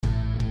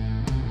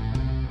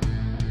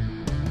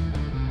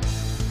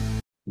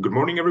Good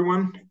morning,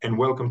 everyone, and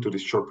welcome to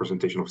this short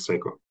presentation of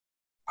SECO.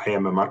 I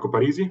am Marco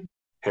Parisi,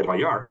 Head of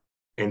IR,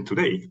 and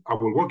today I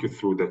will walk you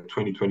through the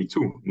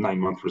 2022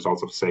 9-month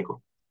results of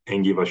SECO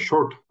and give a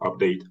short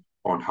update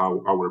on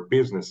how our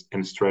business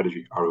and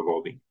strategy are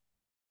evolving.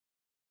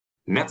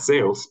 Net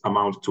sales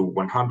amount to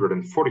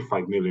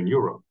 145 million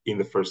euro in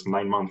the first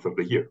 9 months of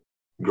the year,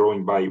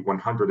 growing by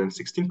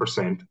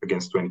 116%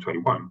 against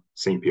 2021,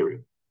 same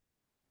period.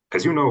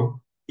 As you know,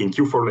 in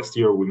Q4 last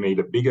year, we made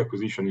a big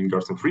acquisition in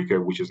Garz &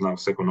 Fricke, which is now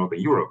SECO Northern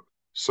Europe.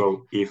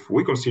 So if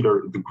we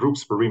consider the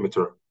group's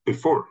perimeter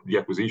before the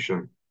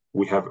acquisition,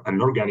 we have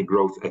an organic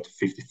growth at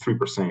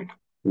 53%,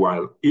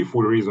 while if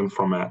we reason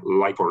from a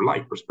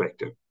like-for-like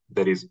perspective,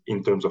 that is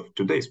in terms of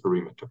today's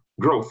perimeter,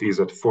 growth is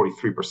at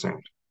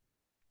 43%.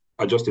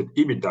 Adjusted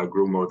EBITDA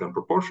grew more than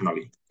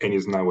proportionally and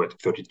is now at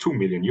 32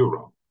 million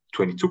euro,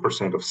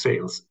 22% of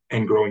sales,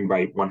 and growing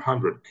by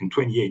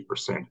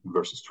 128%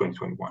 versus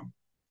 2021.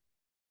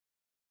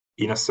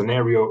 In a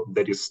scenario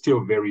that is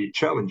still very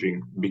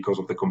challenging because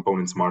of the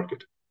components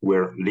market,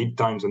 where lead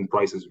times and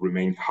prices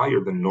remain higher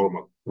than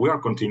normal, we are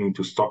continuing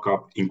to stock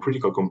up in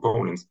critical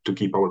components to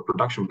keep our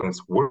production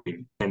plants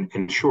working and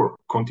ensure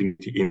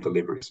continuity in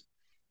deliveries.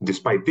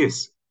 Despite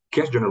this,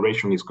 cash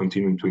generation is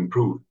continuing to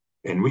improve,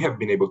 and we have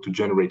been able to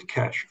generate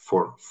cash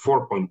for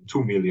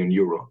 4.2 million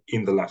euro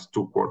in the last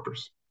 2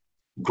 quarters.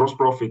 Gross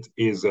profit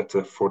is at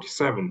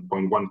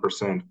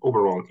 47.1%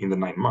 overall in the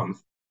 9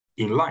 months,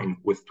 in line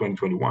with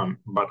 2021,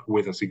 but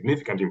with a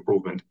significant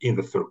improvement in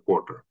the 3rd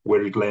quarter,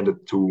 where it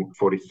landed to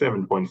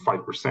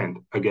 47.5%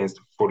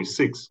 against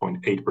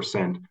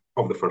 46.8%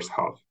 of the first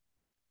half.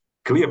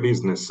 Clea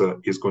business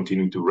is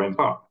continuing to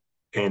ramp up,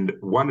 and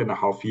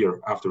 1.5 years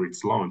after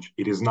its launch,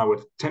 it is now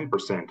at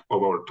 10%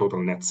 of our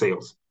total net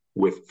sales,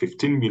 with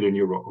 15 million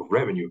euro of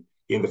revenue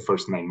in the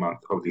first 9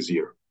 months of this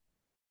year.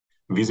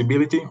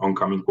 Visibility on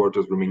coming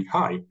quarters remain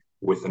high,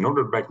 with an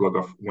order backlog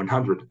of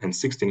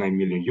 169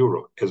 million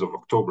euro as of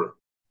October,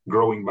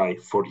 growing by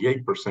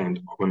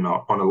 48%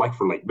 on a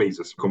like-for-like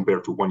basis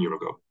compared to 1 year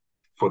ago.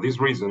 For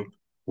this reason,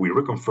 we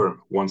reconfirm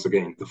once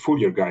again the full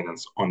year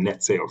guidance on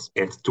net sales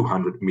at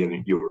 200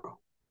 million euro.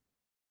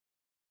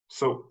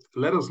 So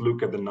let us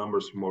look at the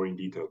numbers more in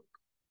detail.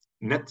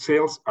 Net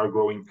sales are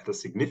growing at a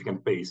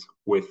significant pace,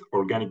 with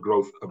organic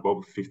growth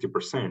above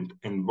 50%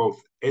 and both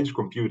edge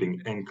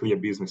computing and Clea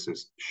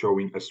businesses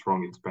showing a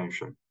strong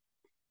expansion.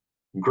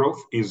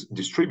 Growth is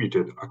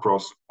distributed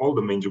across all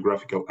the main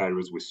geographical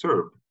areas we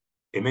serve,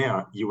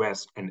 EMEA,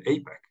 US, and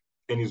APAC,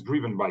 and is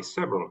driven by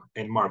several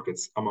end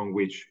markets, among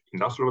which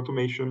industrial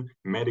automation,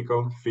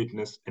 medical,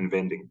 fitness, and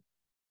vending.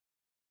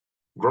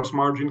 Gross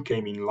margin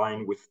came in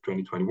line with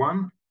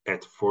 2021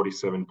 at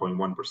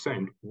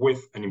 47.1%,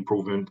 with an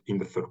improvement in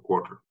the 3rd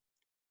quarter.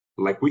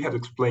 Like we had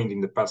explained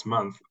in the past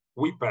month,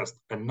 we passed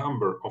a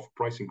number of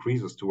price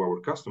increases to our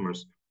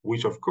customers,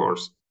 which of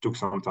course took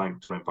some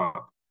time to ramp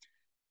up.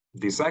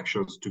 These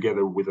actions,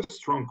 together with a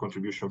strong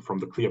contribution from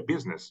the Clea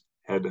business,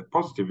 had a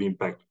positive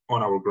impact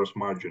on our gross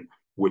margin,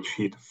 which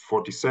hit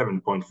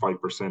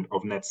 47.5%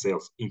 of net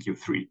sales in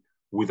Q3,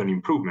 with an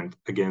improvement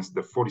against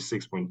the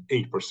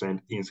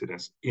 46.8%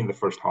 incidence in the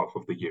first half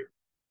of the year.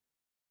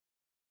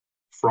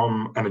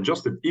 From an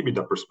adjusted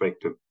EBITDA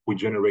perspective, we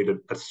generated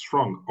a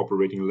strong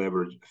operating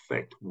leverage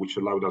effect, which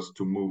allowed us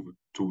to move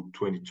to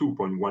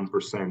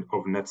 22.1%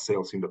 of net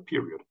sales in the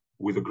period,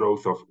 with a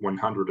growth of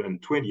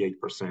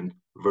 128%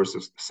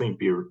 versus the same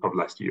period of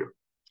last year.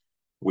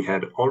 We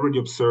had already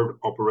observed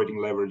operating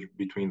leverage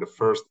between the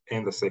first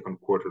and the 2nd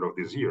quarter of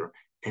this year,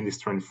 and this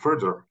trend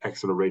further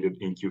accelerated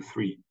in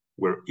Q3,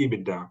 where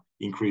EBITDA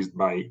increased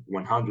by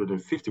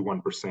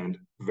 151%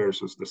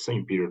 versus the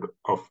same period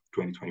of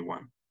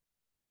 2021.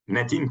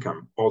 Net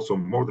income also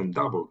more than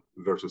doubled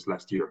versus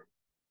last year.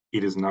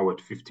 It is now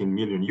at 15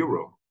 million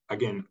euro,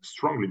 again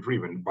strongly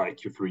driven by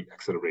Q3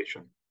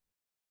 acceleration.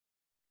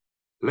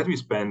 Let me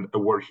spend a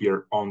word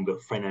here on the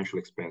financial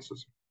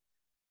expenses.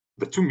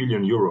 The 2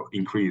 million euro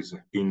increase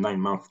in 9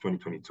 months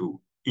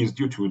 2022 is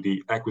due to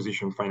the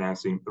acquisition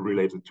financing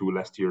related to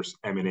last year's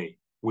M&A,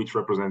 which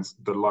represents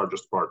the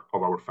largest part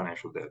of our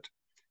financial debt.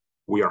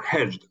 We are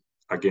hedged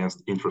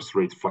against interest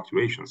rate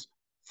fluctuations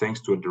thanks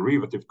to a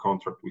derivative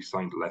contract we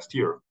signed last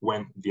year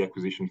when the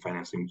acquisition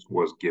financing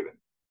was given.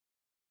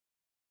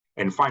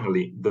 And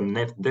finally, the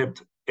net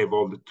debt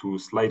evolved to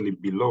slightly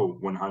below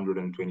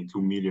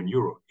 122 million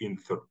euro in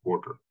the 3rd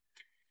quarter.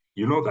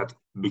 You know that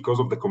because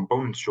of the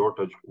component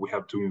shortage, we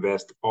had to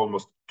invest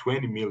almost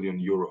 20 million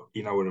euro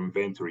in our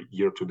inventory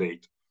year to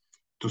date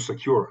to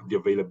secure the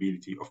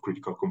availability of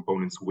critical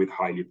components with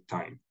high lead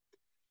time.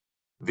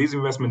 This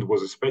investment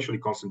was especially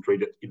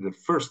concentrated in the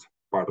first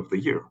part of the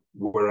year,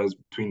 whereas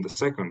between the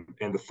 2nd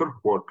and the 3rd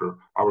quarter,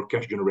 our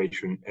cash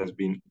generation has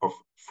been of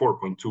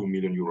 4.2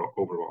 million euro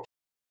overall.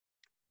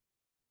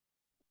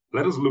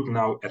 Let us look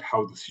now at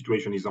how the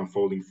situation is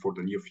unfolding for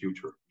the near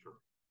future.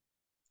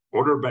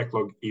 Order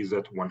backlog is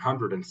at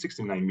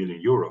 169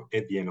 million euro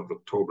at the end of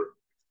October,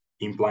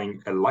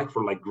 implying a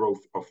like-for-like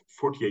growth of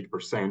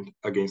 48%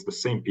 against the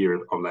same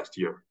period of last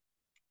year.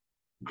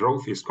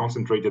 Growth is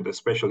concentrated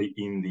especially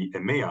in the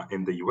EMEA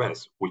and the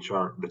US, which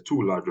are the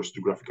two largest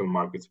geographical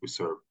markets we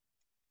serve.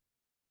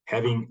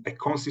 Having a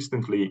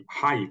consistently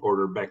high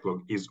order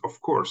backlog is,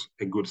 of course,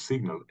 a good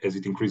signal as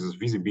it increases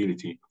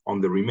visibility on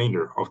the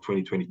remainder of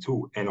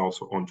 2022 and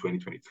also on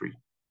 2023.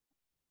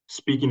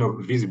 Speaking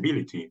of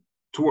visibility,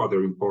 two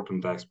other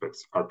important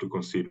aspects are to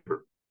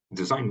consider: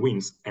 design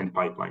wins and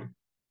pipeline.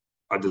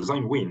 A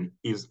design win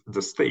is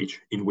the stage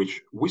in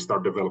which we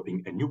start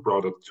developing a new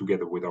product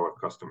together with our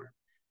customer.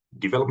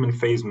 Development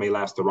phase may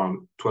last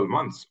around 12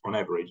 months on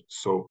average,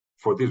 so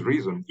for this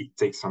reason, it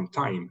takes some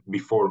time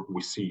before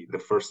we see the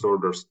first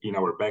orders in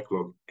our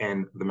backlog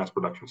and the mass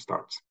production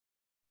starts.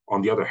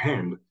 On the other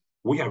hand,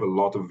 we have a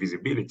lot of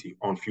visibility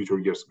on future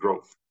years'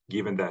 growth,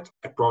 given that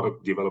a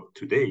product developed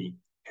today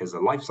has a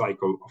life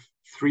cycle of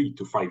 3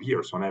 to 5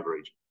 years on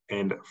average,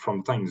 and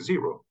from time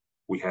zero,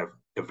 we have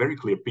a very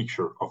clear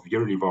picture of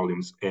yearly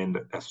volumes and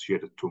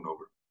associated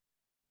turnover.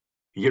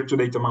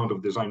 Year-to-date amount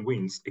of design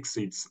wins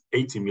exceeds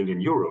 80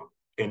 million euro,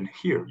 and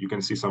here you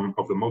can see some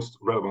of the most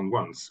relevant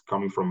ones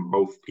coming from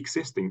both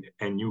existing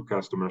and new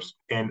customers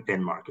and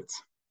end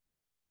markets.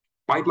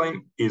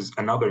 Pipeline is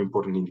another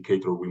important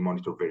indicator we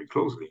monitor very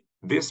closely.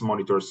 This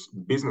monitors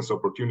business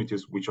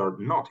opportunities which are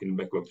not in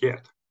backlog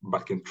yet,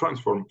 but can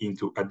transform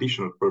into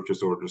additional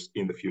purchase orders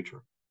in the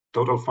future.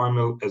 Total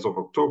funnel as of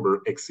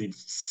October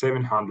exceeds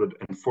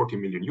 740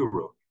 million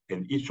euro,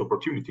 and each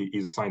opportunity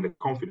is assigned a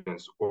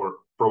confidence or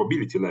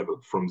probability level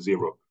from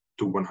 0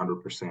 to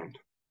 100%.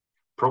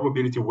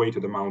 Probability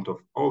weighted amount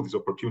of all these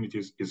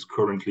opportunities is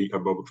currently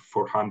above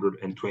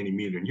 420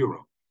 million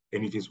euro,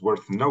 and it is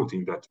worth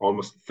noting that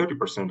almost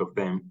 30% of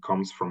them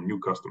comes from new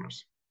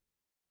customers.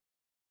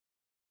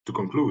 To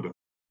conclude,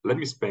 let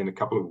me spend a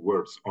couple of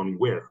words on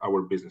where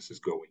our business is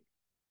going.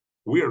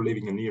 We are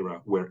living in an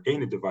era where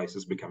any device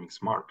is becoming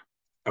smart,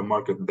 a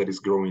market that is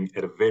growing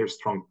at a very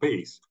strong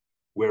pace,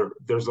 where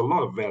there's a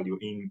lot of value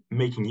in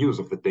making use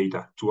of the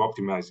data to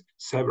optimize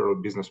several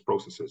business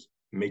processes,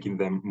 making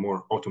them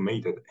more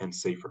automated and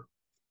safer.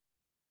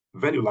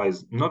 Value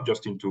lies not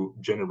just into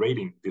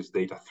generating this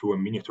data through a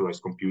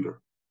miniaturized computer,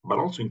 but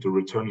also into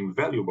returning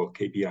valuable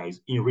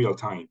KPIs in real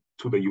time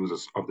to the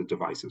users of the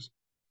devices.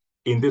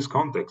 In this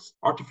context,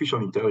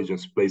 artificial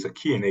intelligence plays a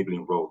key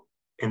enabling role,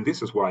 and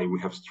this is why we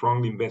have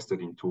strongly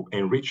invested into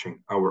enriching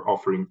our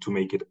offering to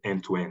make it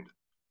end-to-end,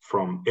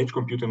 from edge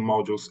computing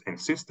modules and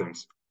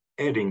systems,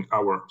 adding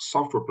our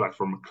software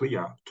platform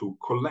Clea to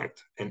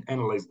collect and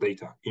analyze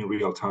data in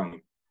real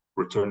time,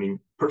 returning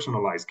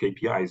personalized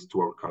KPIs to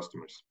our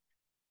customers.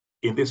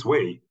 In this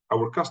way,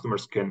 our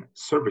customers can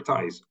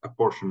servitize a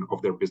portion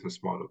of their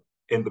business model,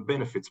 and the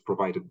benefits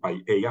provided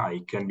by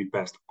AI can be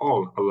passed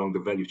all along the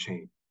value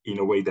chain in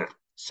a way that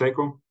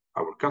SECO,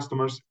 our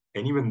customers,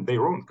 and even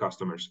their own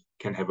customers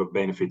can have a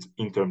benefit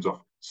in terms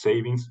of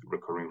savings,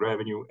 recurring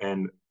revenue,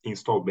 and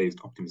install-based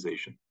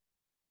optimization.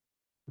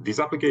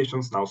 These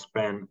applications now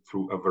span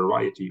through a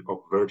variety of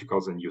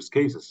verticals and use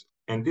cases,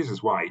 and this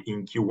is why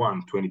in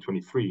Q1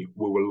 2023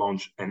 we will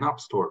launch an app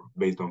store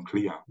based on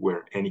Clea,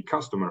 where any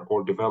customer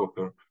or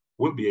developer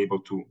will be able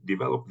to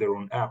develop their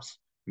own apps,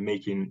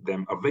 making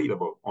them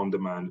available on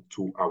demand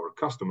to our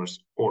customers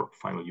or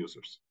final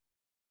users.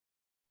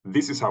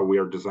 This is how we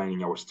are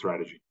designing our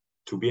strategy,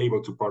 to be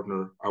able to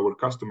partner our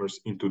customers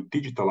into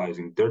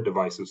digitalizing their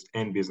devices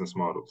and business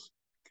models.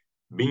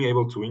 Being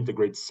able to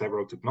integrate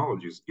several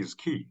technologies is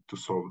key to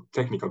solve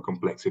technical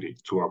complexity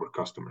to our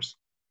customers,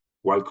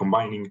 while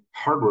combining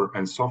hardware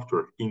and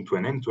software into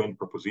an end-to-end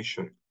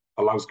proposition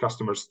allows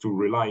customers to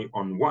rely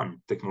on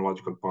one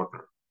technological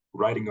partner,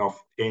 writing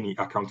off any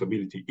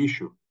accountability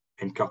issue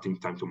and cutting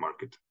time to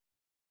market.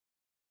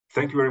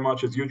 Thank you very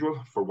much, as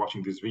usual, for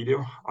watching this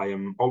video. I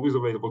am always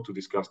available to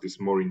discuss this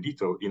more in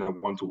detail in a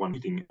one-to-one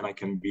meeting, and I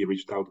can be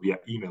reached out via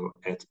email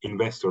at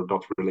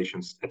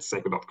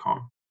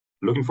investor.relations@seco.com.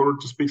 Looking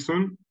forward to speak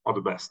soon. All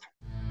the best.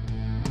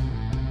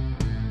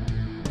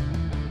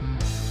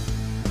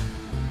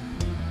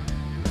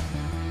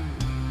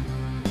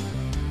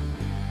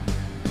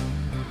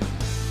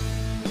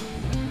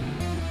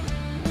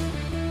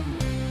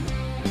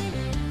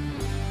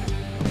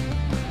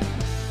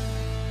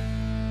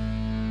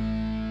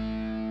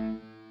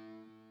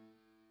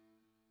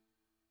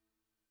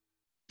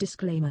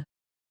 Disclaimer.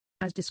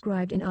 As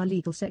described in our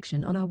legal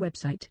section on our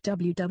website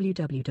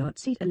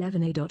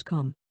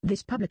www.seat11a.com,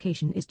 this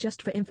publication is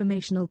just for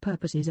informational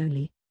purposes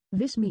only.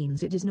 This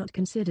means it is not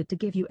considered to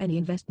give you any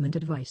investment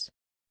advice.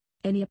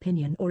 Any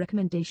opinion or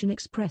recommendation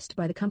expressed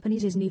by the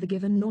companies is neither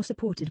given nor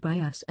supported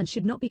by us and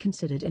should not be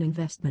considered an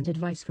investment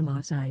advice from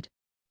our side.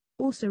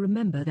 Also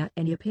remember that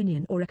any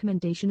opinion or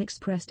recommendation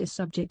expressed is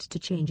subject to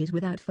changes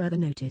without further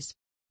notice.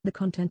 The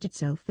content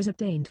itself is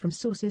obtained from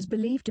sources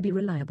believed to be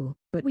reliable,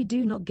 but we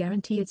do not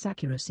guarantee its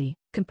accuracy,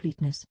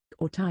 completeness,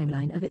 or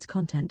timeline of its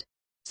content.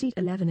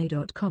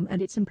 Seat11a.com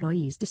and its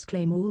employees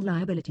disclaim all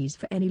liabilities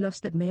for any loss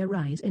that may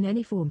arise in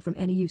any form from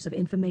any use of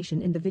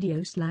information in the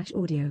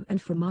video/audio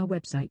and from our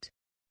website.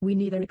 We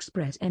neither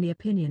express any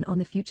opinion on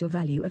the future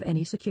value of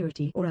any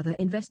security or other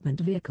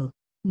investment vehicle,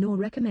 nor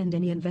recommend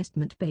any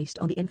investment based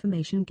on the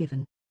information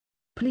given.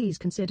 Please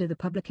consider the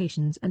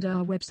publications and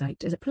our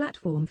website as a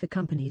platform for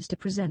companies to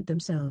present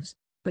themselves,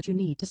 but you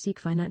need to seek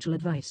financial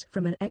advice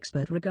from an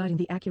expert regarding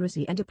the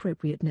accuracy and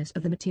appropriateness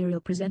of the material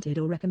presented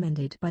or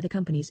recommended by the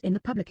companies in the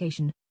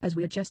publication, as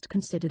we are just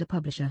considered a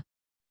publisher.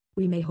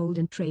 We may hold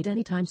and trade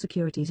anytime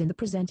securities in the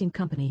presenting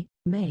company,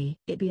 may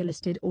it be a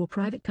listed or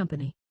private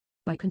company.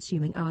 By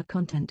consuming our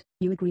content,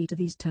 you agree to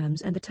these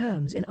terms and the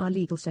terms in our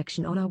legal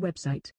section on our website.